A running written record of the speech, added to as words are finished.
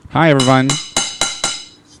Hi, everyone.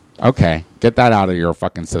 Okay, get that out of your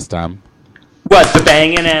fucking system. What? The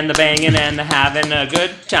banging and the banging and the having a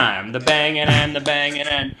good time. The banging and the banging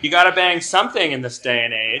and... You gotta bang something in this day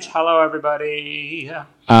and age. Hello, everybody.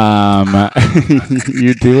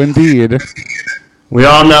 You do indeed. We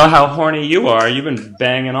all know how horny you are. You've been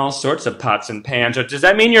banging all sorts of pots and pans. Does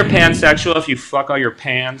that mean you're pansexual if you fuck all your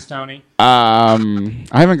pans, Tony? I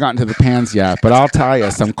haven't gotten to the pans yet, but I'll tell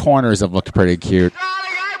you, some corners have looked pretty cute.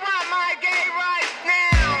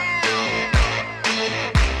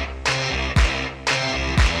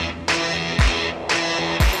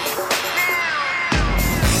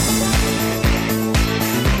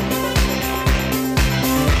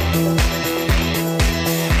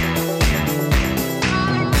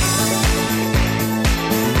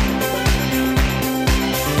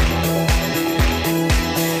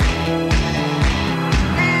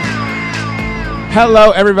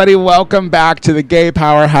 Hello, everybody. Welcome back to the Gay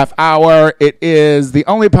Power Half Hour. It is the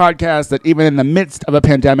only podcast that even in the midst of a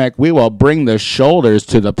pandemic, we will bring the shoulders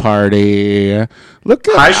to the party. Look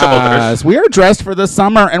at us. We are dressed for the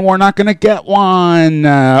summer, and we're not going to get one.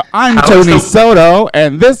 I'm Tony Soto,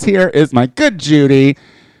 and this here is my good Judy.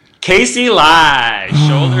 Casey Lai.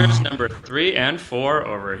 Shoulders number 3 and 4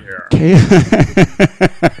 over here.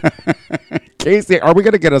 Casey, are we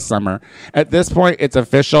going to get a summer? At this point, it's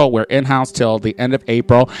official. We're in-house till the end of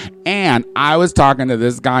April. And I was talking to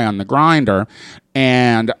this guy on the Grindr,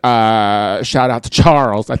 and shout out to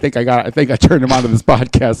Charles. I think I turned him onto this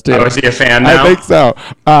podcast too. Oh, is he a fan now? I think so.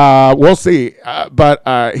 We'll see.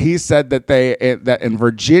 But he said that that in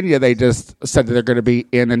Virginia they just said that they're going to be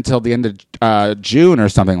in until the end of June or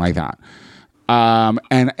something like that.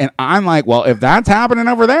 And I'm like, well, if that's happening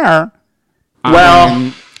over there,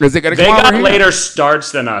 is it going to come over here? They got later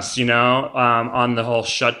starts than us, on the whole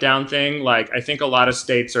shutdown thing. Like, I think a lot of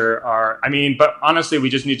states are. But honestly, we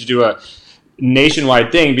just need to do a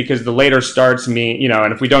nationwide thing because the later starts mean,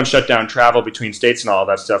 and if we don't shut down travel between states and all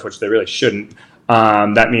that stuff, which they really shouldn't,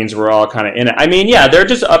 that means we're all kind of in it. They're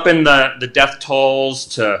just up in the death tolls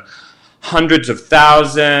to hundreds of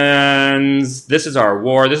thousands. This is our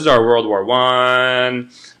war. This is our World War I.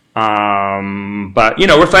 But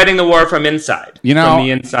we're fighting the war from inside, from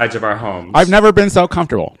the insides of our homes. I've never been so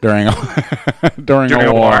comfortable during a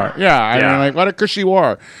war. Yeah, what a cushy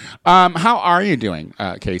war. How are you doing,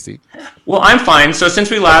 Casey? Well, I'm fine. So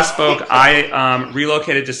since we last spoke, I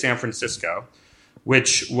relocated to San Francisco,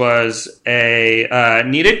 which was a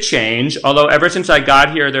needed change. Although ever since I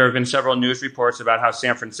got here, there have been several news reports about how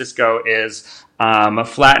San Francisco is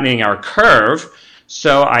flattening our curve.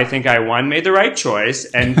 So I think I, one, made the right choice,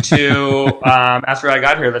 and two, after I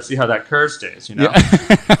got here, let's see how that curve stays,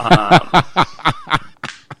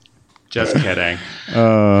 Just kidding.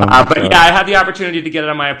 But I had the opportunity to get out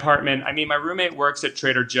of my apartment. My roommate works at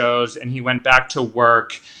Trader Joe's, and he went back to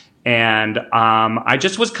work. And I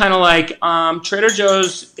just was kind of like, Trader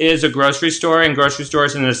Joe's is a grocery store, and grocery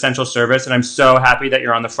stores is an essential service. And I'm so happy that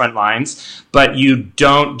you're on the front lines, but you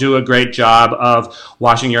don't do a great job of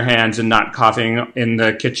washing your hands and not coughing in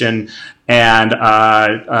the kitchen and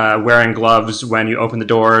wearing gloves when you open the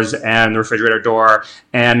doors and the refrigerator door.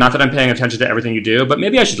 And not that I'm paying attention to everything you do, but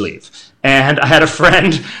maybe I should leave. And I had a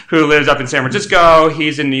friend who lives up in San Francisco.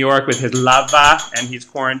 He's in New York with his lava, and he's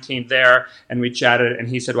quarantined there. And we chatted, and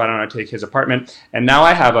he said, why don't I take his apartment? And now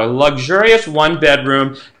I have a luxurious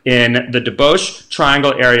one-bedroom in the Deboche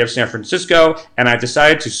Triangle area of San Francisco, and I've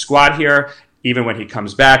decided to squat here. Even when he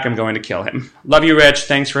comes back, I'm going to kill him. Love you, Rich.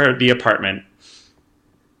 Thanks for the apartment.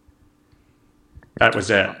 That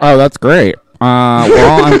was it. Oh, that's great.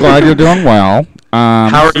 Well, I'm glad you're doing well.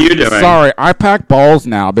 How are you doing? Sorry, I pack balls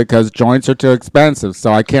now because joints are too expensive,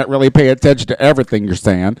 so I can't really pay attention to everything you're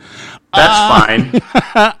saying. That's fine.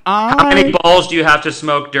 How many balls do you have to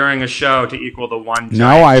smoke during a show to equal the one?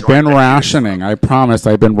 No, I've been rationing. I promise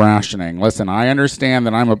I've been rationing. Listen, I understand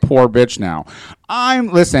that I'm a poor bitch now.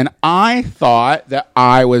 I thought that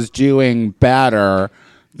I was doing better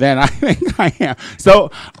than I think I am. So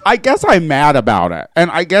I guess I'm mad about it, and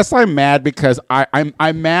I guess I'm mad because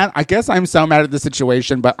I'm mad. I guess I'm so mad at the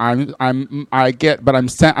situation, but I'm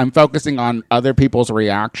focusing on other people's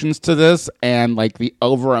reactions to this and like the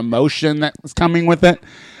over emotion that's coming with it.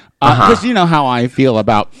 Because you know how I feel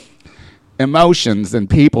about emotions and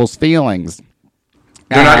people's feelings.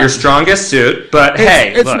 They're not your strongest suit, but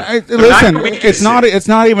it's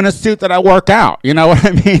not even a suit that I work out. You know what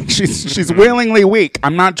I mean? She's willingly weak.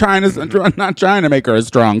 I'm not trying to make her a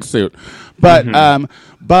strong suit, but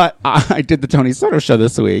I did the Tony Soto show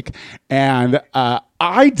this week, and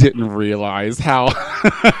I didn't realize how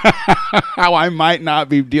how I might not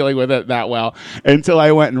be dealing with it that well until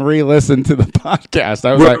I went and re-listened to the podcast.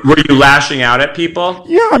 I was were you lashing out at people?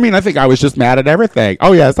 Yeah, I mean, I think I was just mad at everything.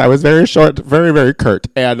 Oh yes, I was very short, very very curt,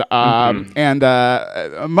 and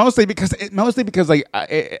mostly because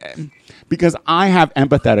because I have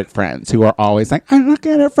empathetic friends who are always like, I look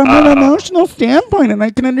at it from an emotional standpoint, and I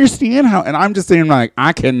can understand how, and I'm just saying like,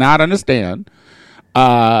 I cannot understand.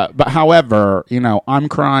 But however, I'm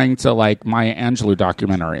crying to like Maya Angelou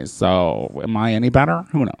documentaries. So am I any better?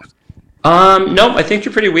 Who knows? No, I think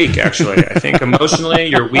you're pretty weak, actually. I think emotionally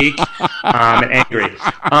you're weak and angry.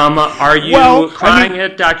 Are you crying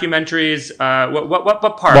at documentaries?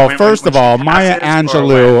 What part? Well, first of all, Maya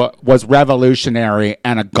Angelou was revolutionary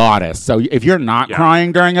and a goddess. So if you're not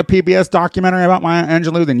crying during a PBS documentary about Maya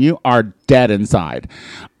Angelou, then you are dead inside.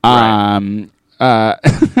 Right.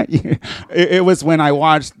 It was when I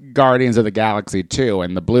watched Guardians of the Galaxy 2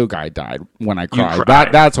 and the blue guy died when I cried.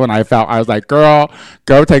 That's when I felt, I was like, girl,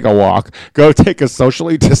 go take a walk. Go take a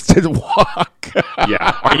socially distant walk.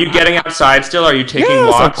 Yeah. Are you getting outside still? Are you taking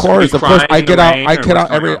walks? Of course. I get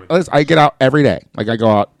out every day. Like I go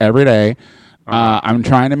out every day. I'm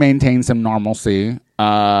trying to maintain some normalcy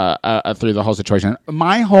through the whole situation.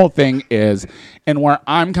 My whole thing is, and where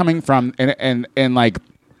I'm coming from, and like,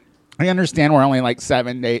 I understand we're only like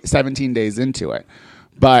 17 days into it,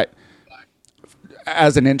 but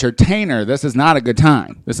as an entertainer, this is not a good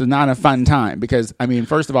time. This is not a fun time because, I mean,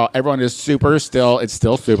 first of all, everyone is it's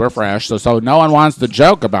still super fresh. So no one wants to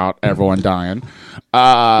joke about everyone dying.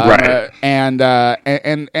 Right. And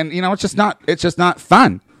it's just not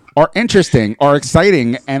fun or interesting or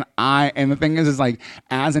exciting. And the thing is like,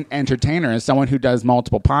 as an entertainer, as someone who does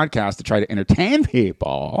multiple podcasts to try to entertain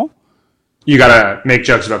people, you gotta make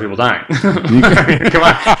jokes about people dying. I mean, come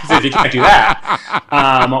on, you can't do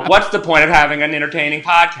that. What's the point of having an entertaining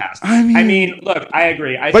podcast? I mean, look, I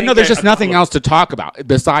agree. But no, there's just nothing else to talk about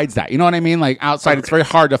besides that. You know what I mean? Like outside, It's very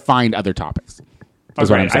hard to find other topics.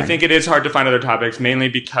 Okay. I think it is hard to find other topics, mainly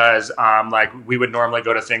because like we would normally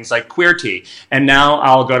go to things like Queerty, and now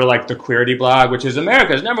I'll go to like the Queerty blog, which is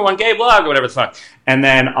America's #1 gay blog or whatever the fuck, and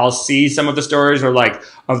then I'll see some of the stories or like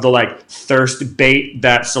of the like thirst bait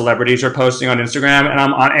that celebrities are posting on Instagram, and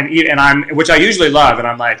I'm on and I'm which I usually love, and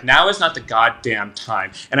I'm like, now is not the goddamn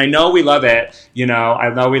time. And I know we love it, I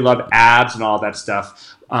know we love abs and all that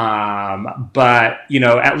stuff. But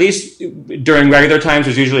at least during regular times,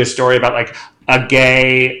 there's usually a story about like a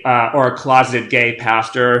gay or a closeted gay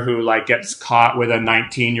pastor who like gets caught with a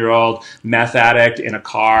 19-year-old meth addict in a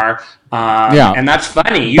car. And that's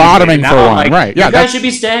funny. Bottoming for one, like, right? You guys should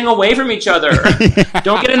be staying away from each other.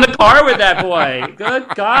 Don't get in the car with that boy. Good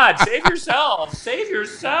God, save yourself. Save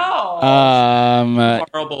yourself.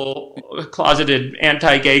 Horrible closeted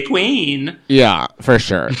anti-gay queen. Yeah, for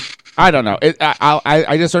sure. I don't know.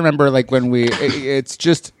 I just remember like when it's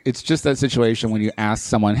just that situation when you ask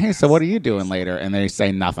someone, hey, so what are you doing later? And they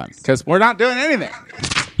say nothing because we're not doing anything.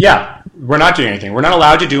 Yeah, we're not doing anything. We're not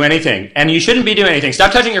allowed to do anything. And you shouldn't be doing anything.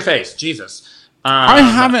 Stop touching your face. Jesus. I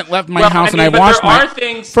haven't left my house and I washed my...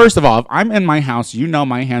 First of all, if I'm in my house,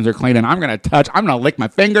 my hands are clean and I'm going to lick my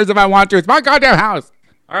fingers if I want to. It's my goddamn house.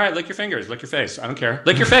 All right, lick your fingers, lick your face. I don't care.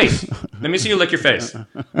 Lick your face. Let me see you lick your face.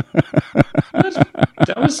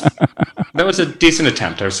 That was a decent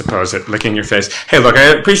attempt, I suppose, at licking your face. Hey, look, I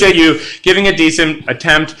appreciate you giving a decent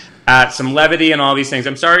attempt at some levity and all these things.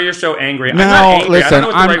 I'm sorry you're so angry. No, I'm not angry. Listen, I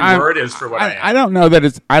don't know what the right word is for what I am. I don't know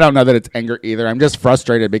that it's anger either. I'm just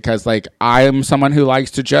frustrated because like I am someone who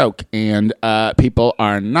likes to joke and people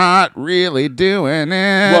are not really doing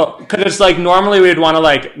it. Well, because it's like normally we'd want to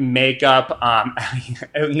like make up.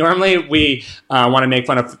 Normally we want to make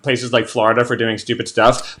fun of places like Florida for doing stupid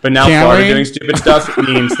stuff, but now Florida doing stupid stuff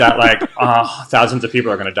means that like thousands of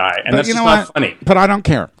people are going to I. And that's just not funny. But I don't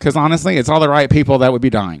care, because honestly, it's all the right people that would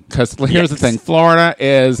be dying. Because here's the thing. Florida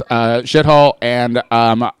is a shithole, and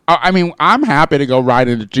I mean, I'm happy to go right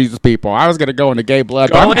into Jesus people. I was going to go into gay blood,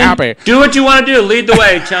 but I'm happy. Do what you want to do. Lead the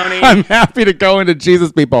way, Tony. I'm happy to go into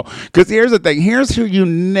Jesus people. Because here's the thing. Here's who you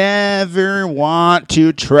never want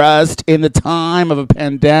to trust in the time of a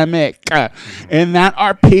pandemic. And that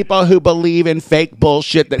are people who believe in fake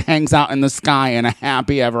bullshit that hangs out in the sky and a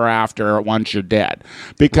happy ever after once you're dead.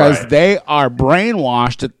 Because they are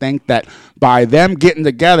brainwashed to think that by them getting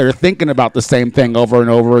together, thinking about the same thing over and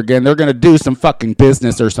over again, they're going to do some fucking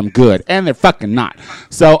business or some good. And they're fucking not.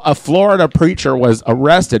 So a Florida preacher was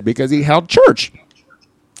arrested because he held church.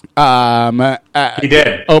 He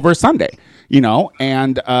did. Over Sunday, you know,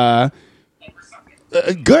 and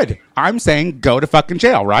good. I'm saying go to fucking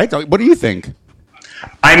jail, right? What do you think?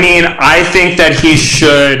 I mean, I think that he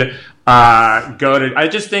should I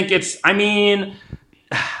just think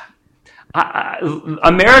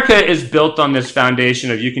America is built on this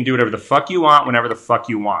foundation of you can do whatever the fuck you want whenever the fuck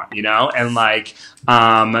you want, and like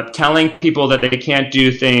telling people that they can't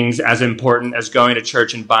do things as important as going to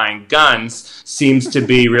church and buying guns seems to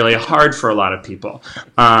be really hard for a lot of people.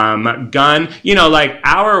 Like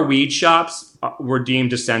our weed shops were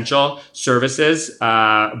deemed essential services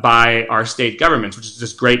by our state governments, which is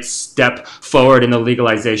this great step forward in the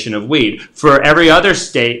legalization of weed. For every other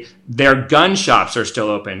state, their gun shops are still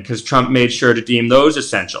open because Trump made sure to deem those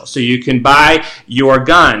essential. So you can buy your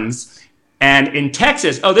guns. And in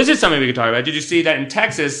Texas, this is something we could talk about. Did you see that in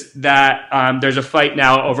Texas that there's a fight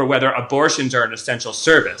now over whether abortions are an essential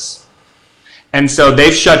service? And so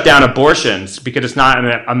they've shut down abortions because it's not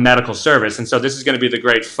a medical service. And so this is going to be the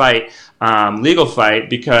great fight, legal fight,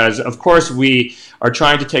 because, of course, we are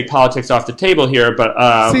trying to take politics off the table here, but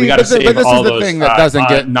we got to save all those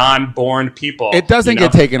non-born people. It doesn't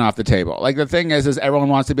get taken off the table. Like, the thing is everyone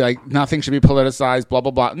wants to be like, nothing should be politicized, blah,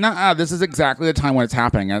 blah, blah. No, this is exactly the time when it's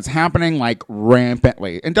happening. And it's happening, like,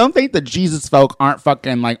 rampantly. And don't think the Jesus folk aren't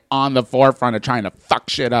fucking, like, on the forefront of trying to fuck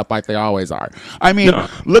shit up like they always are. I mean,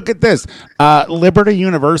 Look at this. Liberty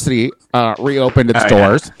University reopened its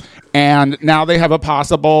doors. Yeah. And now they have a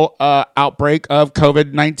possible outbreak of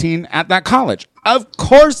COVID-19 at that college. Of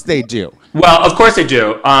course they do. Well, of course they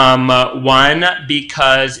do. One,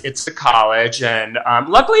 because it's a college, and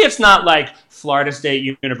luckily it's not like Florida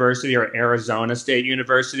State University or Arizona State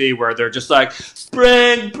University where they're just like,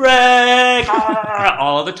 spring break,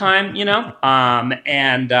 all of the time,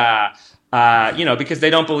 because they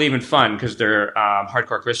don't believe in fun because they're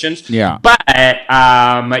hardcore Christians. Yeah. But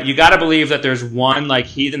you got to believe that there's one like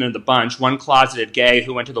heathen in the bunch, one closeted gay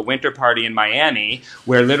who went to the winter party in Miami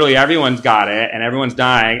where literally everyone's got it and everyone's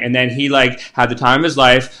dying. And then he like had the time of his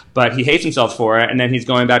life, but he hates himself for it. And then he's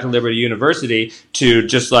going back to Liberty University to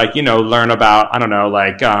just like, learn about, I don't know,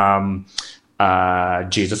 like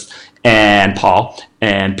Jesus and Paul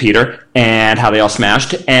and Peter and how they all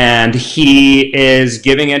smashed, and he is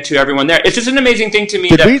giving it to everyone there. It's just an amazing thing to me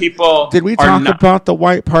people did we talk about the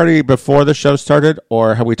white party before the show started,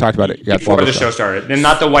 or have we talked about it before the show started? And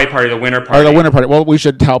not the white party, the winter party. Or the winter party. Well, we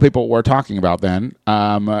should tell people what we're talking about then.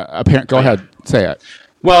 Go ahead, say it.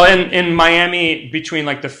 Well, in Miami, between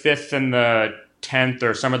like the 5th and the 10th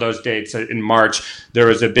or some of those dates in March, there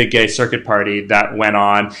was a big gay circuit party that went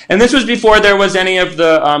on. And this was before there was any of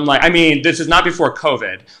the, this is not before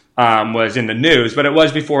COVID was in the news, but it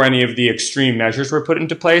was before any of the extreme measures were put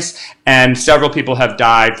into place. And several people have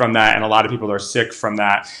died from that, and a lot of people are sick from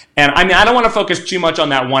that. And I don't want to focus too much on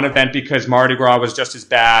that one event because Mardi Gras was just as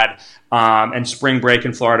bad. And spring break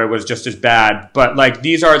in Florida was just as bad. But like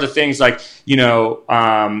these are the things like,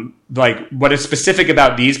 like what is specific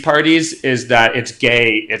about these parties is that it's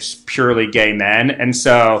gay, it's purely gay men. And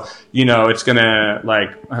so, it's going to like,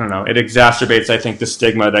 I don't know, it exacerbates, I think, the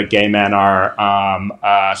stigma that gay men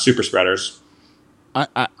are super spreaders. Can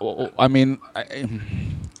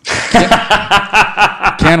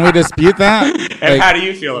we dispute that? And how do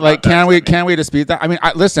you feel about that? Can we dispute that? I mean,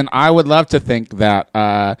 listen, I would love to think that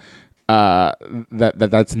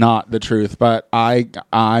that's not the truth, but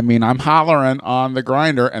I'm hollering on the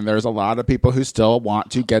grinder, and there's a lot of people who still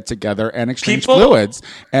want to get together and exchange fluids.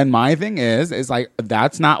 And my thing is like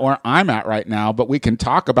that's not where I'm at right now. But we can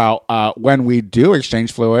talk about when we do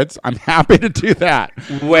exchange fluids. I'm happy to do that.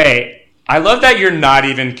 Wait. I love that you're not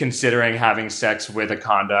even considering having sex with a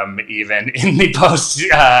condom, even in the post.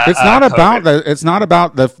 It's not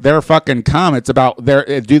about their fucking cum. It's about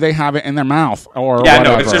do they have it in their mouth or whatever.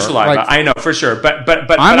 No, it's just saliva. Like, I know for sure, but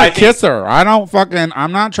I'm a kisser. I'm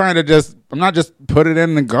not trying to I'm not just put it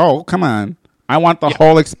in and go. Come on, I want the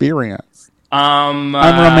whole experience. I'm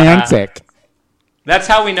romantic. That's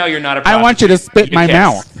how we know you're not a prostitute. I want you to spit my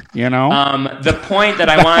mouth, The point that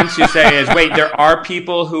I wanted to say is, wait, there are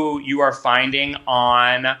people who you are finding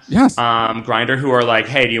on Grindr who are like,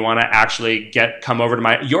 hey, do you want to actually come over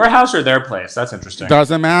to your house or their place? That's interesting.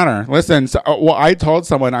 Doesn't matter. Listen, I told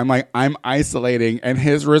someone, I'm isolating, and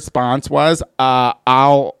his response was,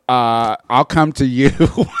 I'll come to you.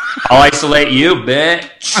 I'll isolate you,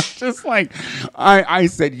 bitch. Just like I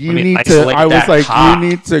said, you need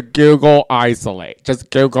to Google isolate.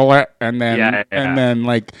 Just Google it, and then I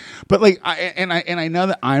know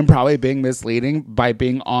that I'm probably being misleading by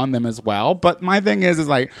being on them as well. But my thing is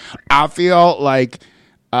like I feel like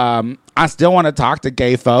I still want to talk to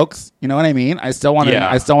gay folks. You know what I mean? I still want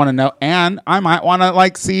to know, and I might want to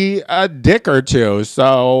like see a dick or two.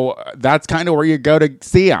 So that's kind of where you go to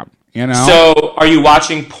see them. You know? So, are you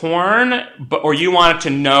watching porn, or you want to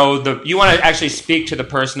know you want to actually speak to the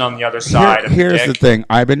person on the other side? Here's the thing: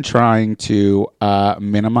 I've been trying to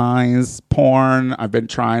minimize porn. I've been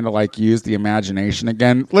trying to use the imagination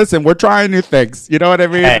again. Listen, we're trying new things. You know what I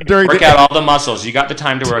mean? Hey, work out all the muscles. You got the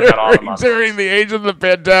time to work out all the muscles during the age of the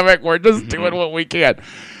pandemic. We're just doing what we can.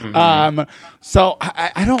 So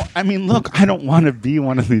I don't. I mean, look, I don't want to be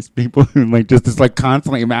one of these people who just is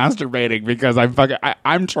constantly masturbating because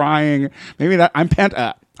I'm trying. Maybe that I'm pent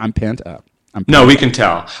up. No, we can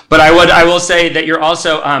tell. But I will say that you're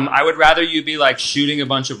also. I would rather you be shooting a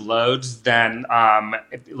bunch of loads than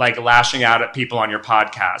lashing out at people on your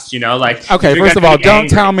podcast. You know, okay. First of all, don't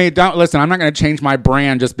tell me. Don't listen. I'm not going to change my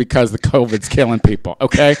brand just because the COVID's killing people.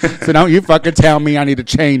 Okay, so don't you fucking tell me I need to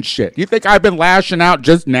change shit. You think I've been lashing out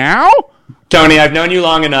just now? Tony, I've known you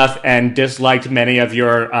long enough and disliked many of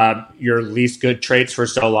your least good traits for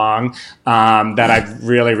so long that I've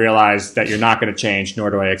really realized that you're not going to change, nor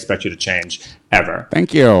do I expect you to change ever.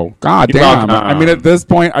 Thank you. God damn. I mean, at this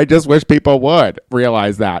point, I just wish people would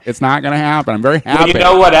realize that. It's not going to happen. I'm very happy. Well, you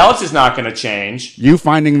know what else is not going to change? You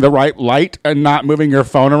finding the right light and not moving your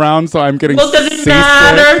phone around, so I'm getting does it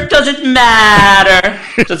matter? Does it matter?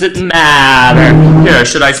 Does it matter? Here,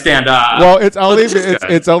 should I stand up? Well, it's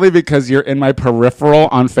only because you're in my peripheral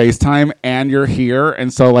on FaceTime and you're here,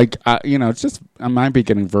 and so it's just I might be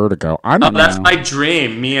getting vertigo. I don't know. That's my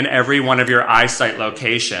dream. Me in every one of your eyeyesight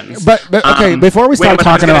locations. But okay, before we start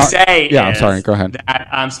talking about, I'm sorry. Go ahead.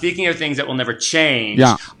 That, speaking of things that will never change,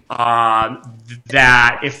 yeah.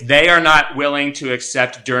 That if they are not willing to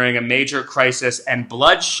accept during a major crisis and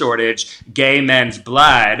blood shortage gay men's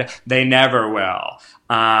blood, they never will.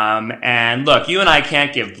 And look, you and I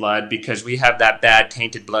can't give blood because we have that bad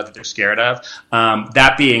tainted blood that they're scared of.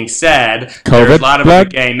 That being said, there's a lot of other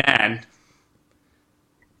gay men.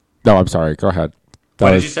 No, I'm sorry. Go ahead.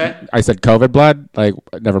 What did you say? I said COVID blood.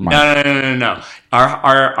 Never mind. No.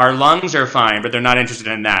 Our lungs are fine, but they're not interested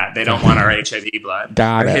in that. They don't want our HIV blood.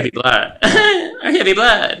 Got it. Heavy blood. Our heavy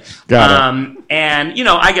blood. Got it. And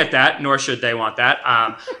I get that. Nor should they want that.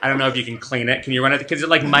 I don't know if you can clean it. Can you run it? Because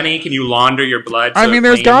it's money. Can you launder your blood? I mean,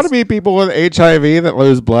 there's got to be people with HIV that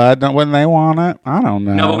lose blood when they want it. I don't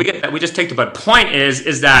know. No, but we get that. We just take the blood. Point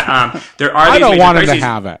is that there are. I don't want them to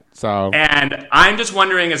have it. So. And I'm just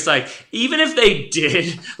wondering, it's even if they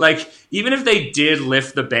did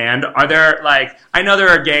lift the ban, are there I know there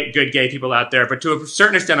are good gay people out there, but to a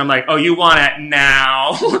certain extent, I'm oh, you want it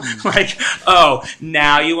now? Oh,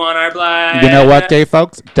 now you want our blood? You know what, gay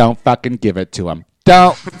folks? Don't fucking give it to them.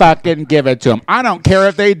 Don't fucking give it to them. I don't care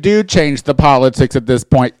if they do change the politics at this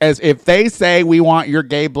point. As if they say we want your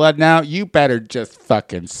gay blood now, you better just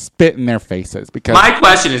fucking spit in their faces. Because my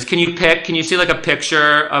question is, can you see a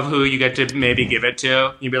picture of who you get to maybe give it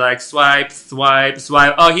to? You'd be swipe, swipe,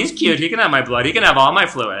 swipe. Oh, he's cute. He can have my blood. He can have all my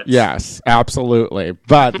fluids. Yes, absolutely.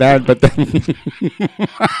 But then.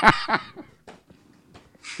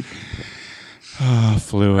 Oh,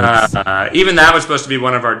 fluids. Even that was supposed to be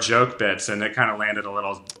one of our joke bits, and it kind of landed a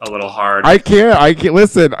little hard. I can't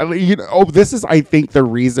listen. This is, I think, the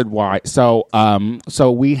reason why. So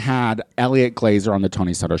we had Elliot Glazer on the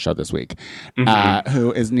Tony Soto show this week,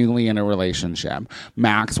 who is newly in a relationship.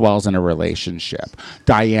 Maxwell's in a relationship.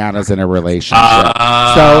 Diana's in a relationship.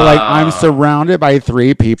 So I'm surrounded by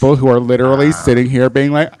three people who are literally sitting here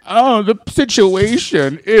being oh, the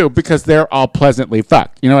situation, ew, because they're all pleasantly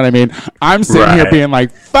fucked. You know what I mean? I'm sitting here being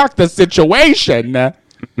fuck the situation.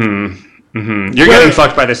 You're getting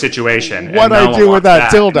fucked by the situation. What I do with that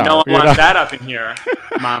dildo? No one wants that up in here,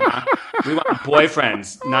 mama. We want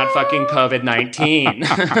boyfriends, not fucking COVID-19.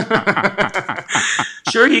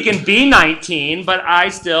 Sure, he can be 19, but I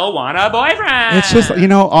still want a boyfriend. It's just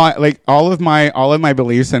all of my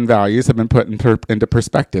beliefs and values have been put into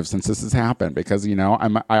perspective since this has happened. Because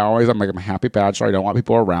I'm a happy bachelor. I don't want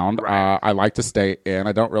people around. Right. I like to stay in.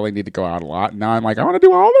 I don't really need to go out a lot. Now I'm I want to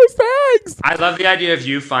do all those things. I love the idea of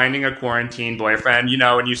you finding a quarantine boyfriend.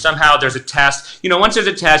 And you somehow there's a test. Once there's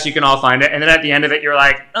a test, you can all find it, and then at the end of it, you're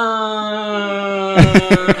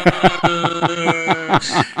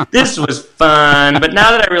this was fun, but now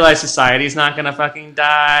that I realize society's not gonna fucking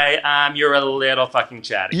die, you're a little fucking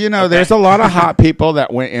chatty. Okay? There's a lot of hot people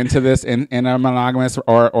that went into this in a monogamous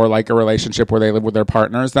or a relationship where they live with their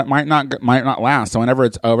partners that might not last. So whenever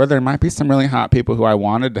it's over, there might be some really hot people who I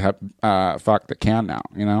wanted to have fuck that can now.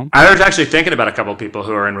 I was actually thinking about a couple of people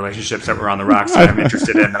who are in relationships that were on the rocks that I'm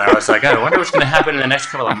interested in, and I was I wonder what's gonna happen in the next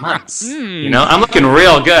couple of months. I'm looking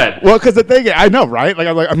real good. Well, because the thing, I know, right?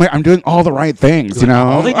 I'm doing all the right things. things, doing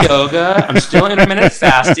all the yoga. I'm still intermittent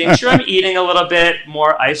fasting. Sure, I'm eating a little bit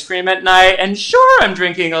more ice cream at night, and sure, I'm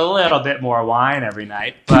drinking a little bit more wine every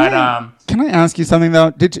night. But can I ask you something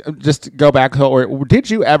though? Did you just go back? Or did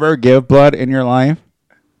you ever give blood in your life?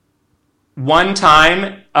 One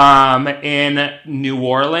time in New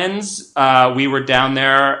Orleans, we were down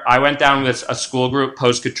there. I went down with a school group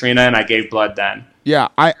post Katrina, and I gave blood then. Yeah,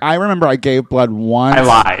 I remember I gave blood once. I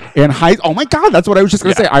lied. Oh my God, that's what I was just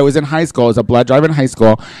going to say. I was in high school. It was a blood drive in high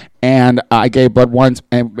school, and I gave blood once,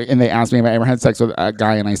 and they asked me if I ever had sex with a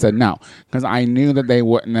guy, and I said no, because I knew that they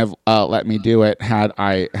wouldn't have let me do it had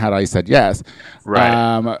I said yes.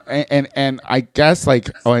 Right. And I guess I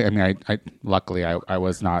luckily I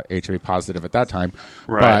was not HIV positive at that time.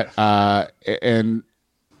 Right. But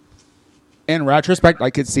in retrospect, I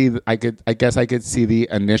could see the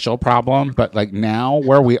initial problem, but now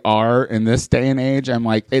where we are in this day and age, I'm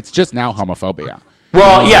like, it's just now homophobia.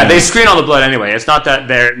 Well, yeah, they screen all the blood anyway. It's not that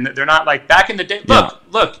they're not like back in the day.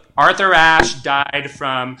 Look, Arthur Ashe died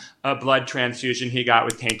from a blood transfusion he got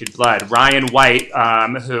with tainted blood. Ryan White,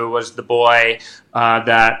 who was the boy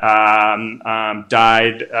that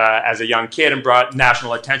died as a young kid and brought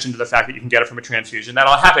national attention to the fact that you can get it from a transfusion. That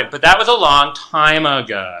all happened, but that was a long time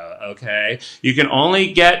ago, okay? You can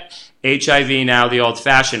only get HIV now the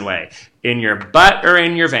old-fashioned way, in your butt or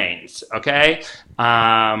in your veins, okay?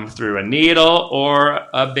 Through a needle or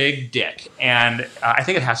a big dick. And I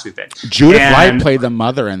think it has to be big. Judith Light played the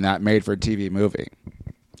mother in that made-for-TV movie.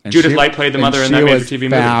 Judith Light played the mother in that made-for-TV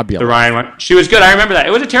movie. The Ryan one. She was good. I remember that.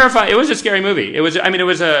 It was it was a scary movie. It was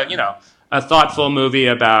a thoughtful movie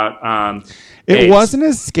about It AIDS. wasn't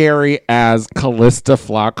as scary as Callista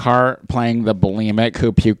Flockhart playing the bulimic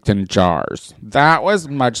who puked in jars. That was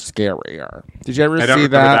much scarier. Did you ever see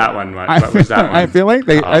that? I don't remember that one. What was that one? I feel like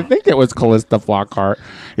I think it was Callista Flockhart.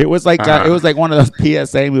 It was like it was like one of those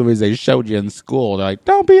PSA movies they showed you in school. They're like,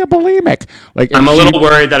 "Don't be a bulimic." I'm a little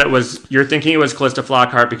worried that you're thinking it was Callista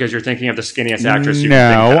Flockhart because you're thinking of the skinniest actress you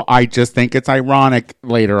can think of. I just think it's ironic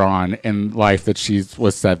later on in life that she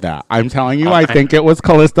was said that. I'm telling you, I think it was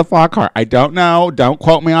Callista Flockhart. I don't know. Don't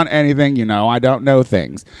quote me on anything. I don't know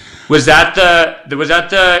things. Was that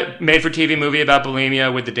the made-for-TV movie about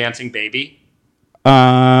bulimia with the dancing baby?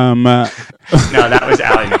 No, that was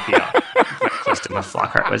Ally McBeal. Callista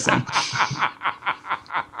Flockhart was in.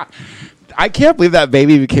 I can't believe that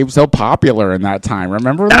baby became so popular in that time.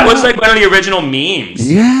 Remember that? That was like one of the original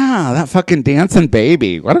memes. Yeah, that fucking dancing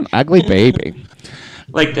baby. What an ugly baby.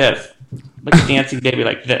 Like this. Like a dancing baby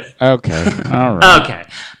like this. Okay. All right. Okay.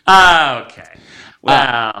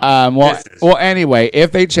 Well, anyway,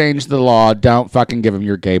 if they change the law, don't fucking give them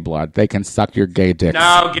your gay blood. They can suck your gay dicks.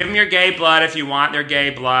 No, give them your gay blood if you want their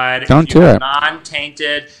gay blood. Don't do it.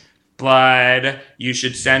 Non-tainted blood, you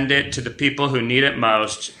should send it to the people who need it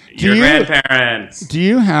most. Your grandparents. Do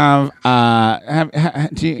you have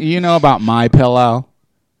do you know about My Pillow?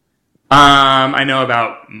 I know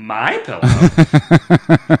about My Pillow.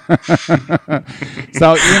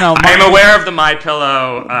 So I'm aware of the My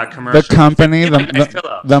Pillow commercial. The company,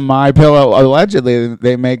 the My Pillow. Allegedly,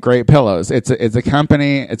 they make great pillows. It's a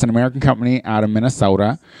company. It's an American company out of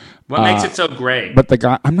Minnesota. What makes it so great? But the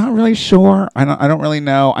guy, I'm not really sure. I don't really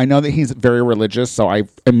know. I know that he's very religious, so I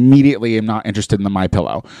immediately am not interested in the My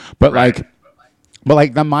Pillow. But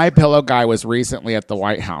the My Pillow guy was recently at the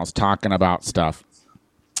White House talking about stuff.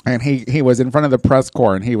 And he was in front of the press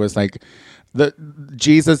corps, and he was like,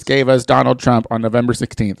 Jesus gave us Donald Trump on November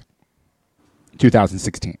 16th,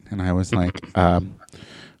 2016. And I was like,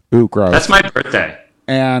 ooh, gross. That's my birthday.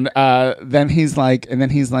 And then he's like,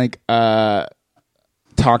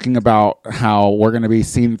 talking about how we're going to be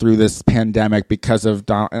seen through this pandemic because of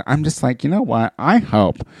Donald. And I'm just like, you know what? I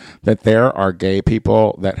hope that there are gay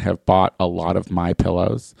people that have bought a lot of My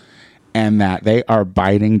Pillows, and that they are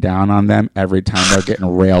biting down on them every time they're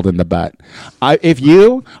getting railed in the butt. If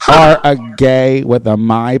you are a gay with a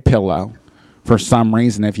My Pillow, for some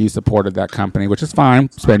reason, if you supported that company, which is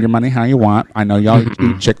fine, spend your money how you want. I know y'all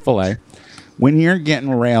eat Chick-fil-A. When you're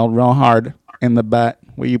getting railed real hard in the butt,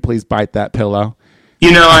 will you please bite that pillow?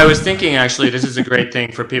 I was thinking, actually, this is a great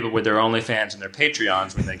thing for people with their OnlyFans and their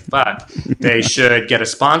Patreons when they fuck. They should get a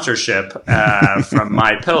sponsorship from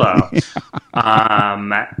My Pillow,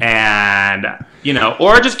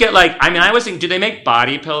 or just get I was thinking, do they make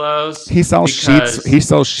body pillows? He sells sheets. He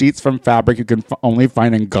sells sheets from fabric you can only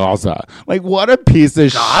find in Gaza. Like, what a piece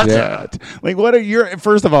of shit! Like,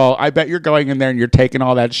 first of all, I bet you're going in there and you're taking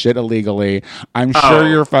all that shit illegally. I'm sure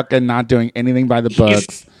you're fucking not doing anything by the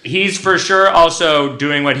books. He's for sure also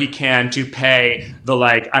doing what he can to pay the,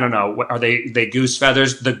 like, I don't know, what are they goose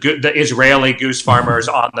feathers, the Israeli goose farmers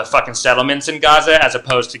on the fucking settlements in Gaza, as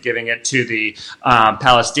opposed to giving it to the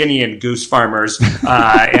Palestinian goose farmers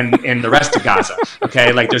in the rest of Gaza.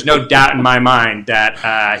 Okay, like there's no doubt in my mind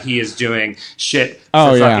that he is doing shit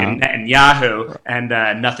for fucking Netanyahu and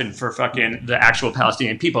nothing for fucking the actual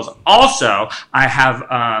Palestinian peoples. Also, I have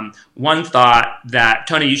one thought that,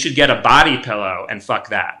 Tony, you should get a body pillow and fuck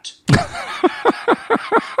that.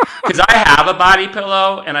 Because I have a body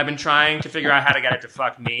pillow and I've been trying to figure out how to get it to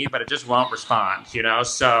fuck me, but it just won't respond, you know?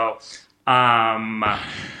 So, but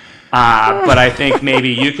I think maybe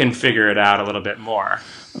you can figure it out a little bit more.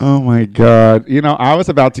 Oh my God. You know, I was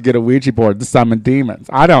about to get a Ouija board to summon demons.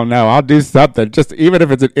 I don't know. I'll do something. Just even if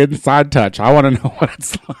it's an inside touch, I want to know what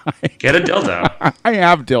it's like. Get a dildo. I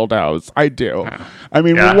have dildos. I do. I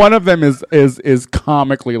mean, one of them is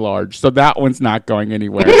comically large, so that one's not going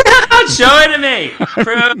anywhere. Show it to me.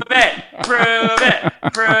 Prove it. Prove it.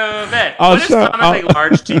 Prove it. What is comically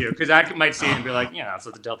large to you? Because I might see it and be like, yeah, that's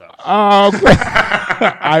a dildo. Oh,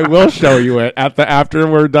 I will show you it after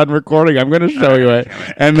we're done recording. I'm going to show you it.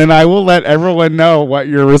 And then I will let everyone know what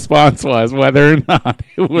your response was, whether or not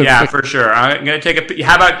it was. Yeah, for sure. I'm going to take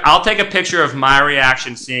how about I'll take a picture of my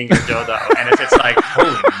reaction seeing your dildo, and if it's like,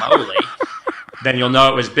 holy moly, then you'll know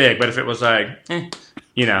it was big. But if it was like,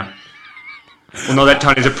 you know, we'll know that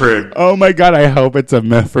Tony's a prude. Oh my God, I hope it's a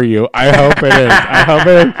myth for you. I hope it is. I hope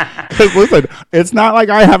it is. Because listen, it's not like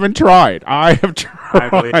I haven't tried. I have tried.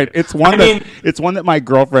 It's one that my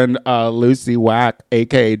girlfriend Lucy Wack,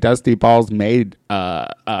 aka Dusty Balls, made with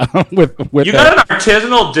you got an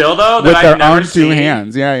artisanal dildo that with I've their never own seen. 2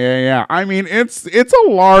 hands. Yeah. I mean, it's a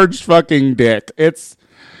large fucking dick.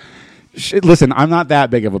 Listen, I'm not that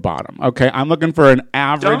big of a bottom. Okay, I'm looking for an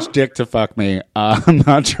average dick to fuck me. I'm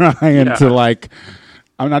not trying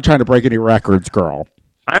to break any records, girl.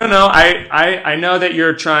 I don't know. I know that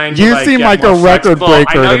you're trying to. You seem get like more a record flexible.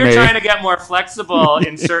 breaker I know to you're me. trying to get more flexible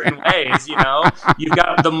in certain ways. You know, you've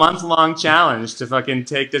got the month-long challenge to fucking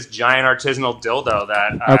take this giant artisanal dildo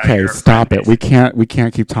that. Okay, stop it. We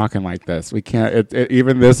can't keep talking like this. We can't.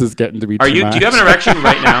 Even this is getting to be. Do you have an erection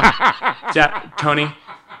right now, Tony?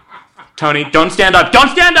 Tony, don't stand up. Don't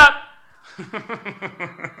stand up.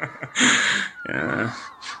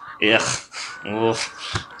 Yeah. Oh.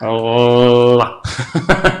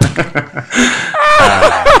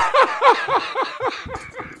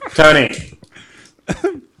 Tony,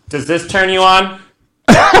 does this turn you on?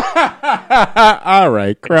 All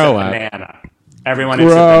right, grow up. Banana. Everyone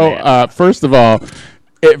is a banana. First of all,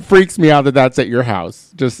 it freaks me out that that's at your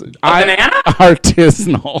house. Banana?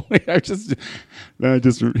 Artisanal. I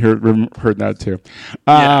just heard that too.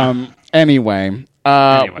 Anyway.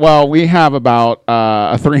 Well, we have about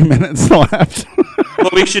 3 minutes left.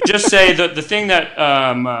 Well, we should just say that the thing that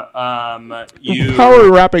you... How are we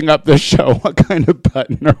wrapping up this show? What kind of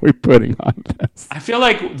button are we putting on this? I feel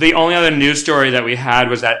like the only other news story that we had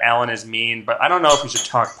was that Ellen is mean, but I don't know if we should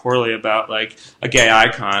talk poorly about, like, a gay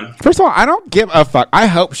icon. First of all, I don't give a fuck. I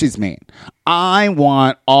hope she's mean. I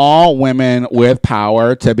want all women with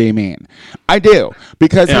power to be mean. I do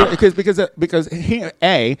because that's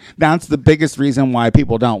the biggest reason why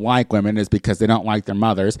people don't like women is because they don't like their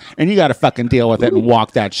mothers, and you got to fucking deal with it and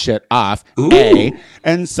walk that shit off.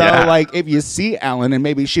 And so like if you see Ellen and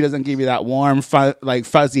maybe she doesn't give you that warm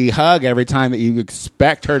fuzzy hug every time that you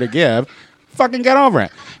expect her to give. Fucking get over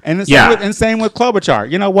it. And same with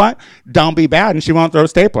Klobuchar. You know what? Don't be bad and she won't throw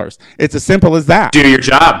staplers. It's as simple as that. Do your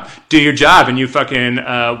job. Do your job and you fucking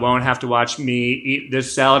won't have to watch me eat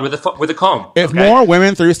this salad with a comb. If more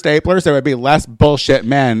women threw staplers, there would be less bullshit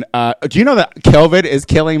men. Do you know that COVID is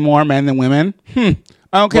killing more men than women? Okay.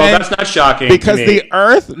 Well, that's not shocking. Because the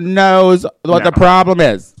earth knows what the problem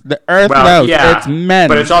is. The earth knows. Yeah, it's men.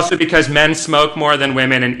 But it's also because men smoke more than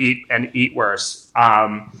women and eat worse.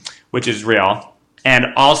 Which is real,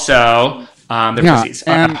 and also they're pussies,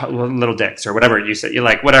 little dicks, or whatever you say. You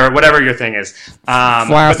like whatever your thing is.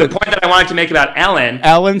 But the point that I wanted to make about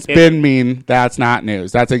Ellen's been mean. That's not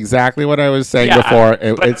news. That's exactly what I was saying before.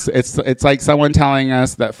 It's like someone telling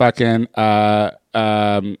us that fucking I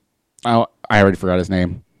already forgot his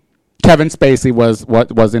name. Kevin Spacey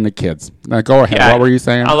was in the kids. Now go ahead. What were you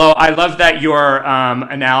saying? Although I love that your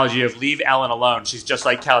analogy of leave Ellen alone. She's just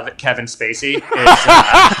like Kevin Spacey.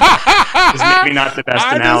 Is maybe not the best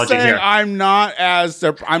analogy here. I'm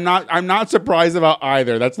not surprised about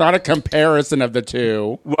either. That's not a comparison of the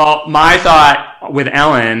two. Well, my thought with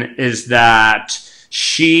Ellen is that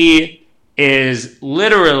she is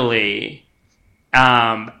literally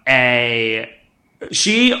a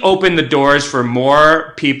she opened the doors for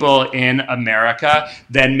more people in America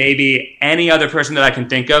than maybe any other person that I can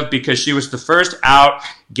think of, because she was the first out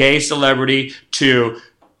gay celebrity to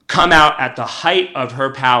come out at the height of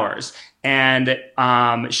her powers. And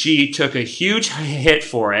she took a huge hit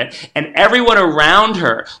for it. And everyone around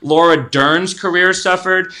her, Laura Dern's career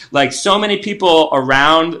suffered. Like, so many people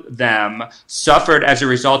around them suffered as a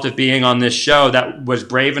result of being on this show that was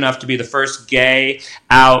brave enough to be the first gay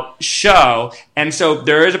out show. And so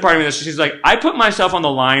there is a part of me that she's like, I put myself on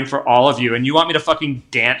the line for all of you, and you want me to fucking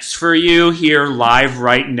dance for you here live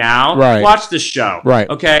right now? Right. Watch the show. Right.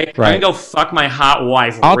 Okay? Right. I'm going to go fuck my hot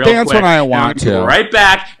wife I'll real dance quick, when I want to. Right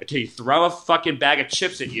back until you throw a fucking bag of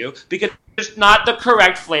chips at you, because it's not the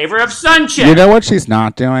correct flavor of sun chip. You know what she's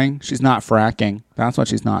not doing? She's not fracking. That's what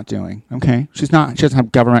she's not doing. Okay, she doesn't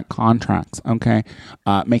have government contracts. Okay,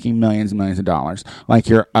 making millions and millions of dollars like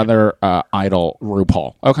your other idol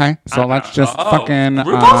RuPaul. Okay, so let's just fucking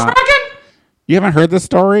RuPaul's fracking. You haven't heard this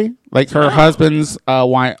story? Like her husband's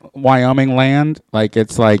Wyoming land. Like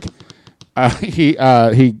it's like he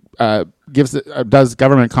does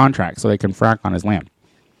government contracts so they can frack on his land.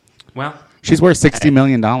 Well, she's worth $60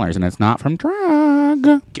 million, and it's not from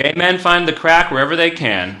drug. Gay men find the crack wherever they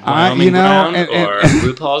can. Wyoming ground or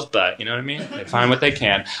RuPaul's butt. You know what I mean? They find what they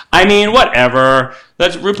can. I mean, whatever.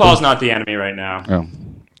 RuPaul's not the enemy right now. Oh.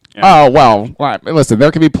 Yeah. Oh, well, listen, there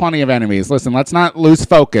can be plenty of enemies. Listen, let's not lose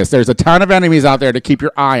focus. There's a ton of enemies out there to keep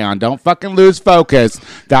your eye on. Don't fucking lose focus.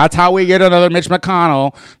 That's how we get another Mitch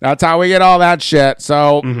McConnell. That's how we get all that shit.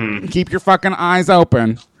 So keep your fucking eyes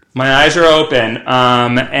open. My eyes are open,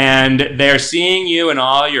 and they're seeing you in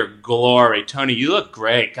all your glory. Tony, you look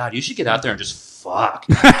great. God, you should get out there and just fuck.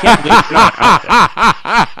 I can't believe you're not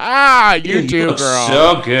out there. You too, look girl.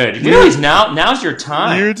 So good. Really, now's your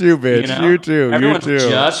time. You too, bitch. You know? You too. Everyone's you too.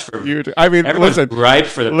 just for. You too. I mean, listen. Ripe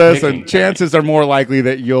for the listen. picking. Chances are more likely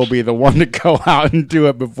that you'll be the one to go out and do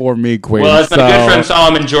it before me, Queen. Well, as my good friend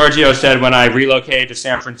Solomon Giorgio said when I relocated to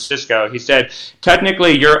San Francisco, he said,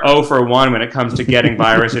 technically you're 0 for 1 when it comes to getting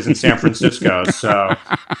viruses in San Francisco. So,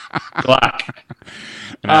 good luck.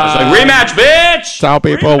 And I was like, rematch, bitch! Tell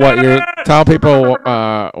people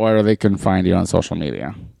where they can find you on social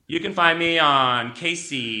media. You can find me on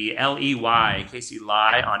Casey Ley, Casey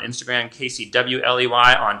Lie on Instagram, Casey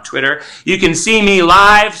WLEY on Twitter. You can see me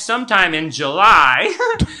live sometime in July,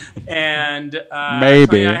 and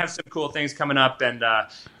maybe I have some cool things coming up, and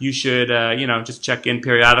you should just check in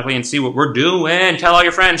periodically and see what we're doing. Tell all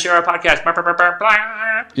your friends, share our podcast.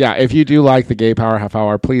 Yeah, if you do like the Gay Power Half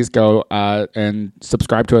Hour, please go and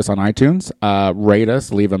subscribe to us on iTunes. Rate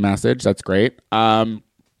us, leave a message. That's great.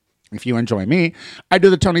 If you enjoy me, I do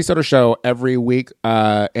the Tony Soto Show every week,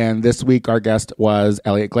 and this week our guest was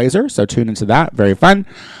Elliot Glazer, so tune into that. Very fun.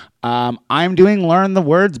 I'm doing Learn the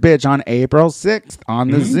Words, bitch, on April 6th on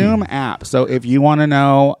the Zoom app. So if you want to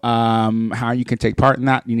know how you can take part in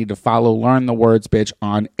that, you need to follow Learn the Words, bitch,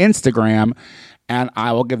 on Instagram, and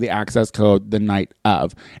I will give the access code the night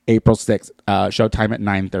of April 6th, showtime at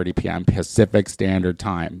 9:30 p.m. Pacific Standard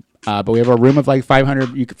Time. But we have a room of like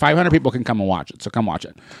 500. 500 people can come and watch it, so come watch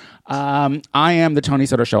it. I am the Tony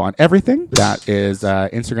Soto Show on everything. That is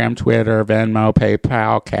Instagram, Twitter, Venmo,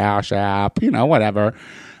 PayPal, Cash App, whatever.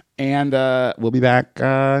 And we'll be back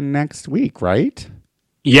next week, right?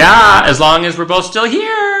 Yeah, as long as we're both still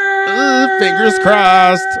here. Fingers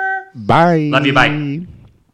crossed. Bye. Love you, bye.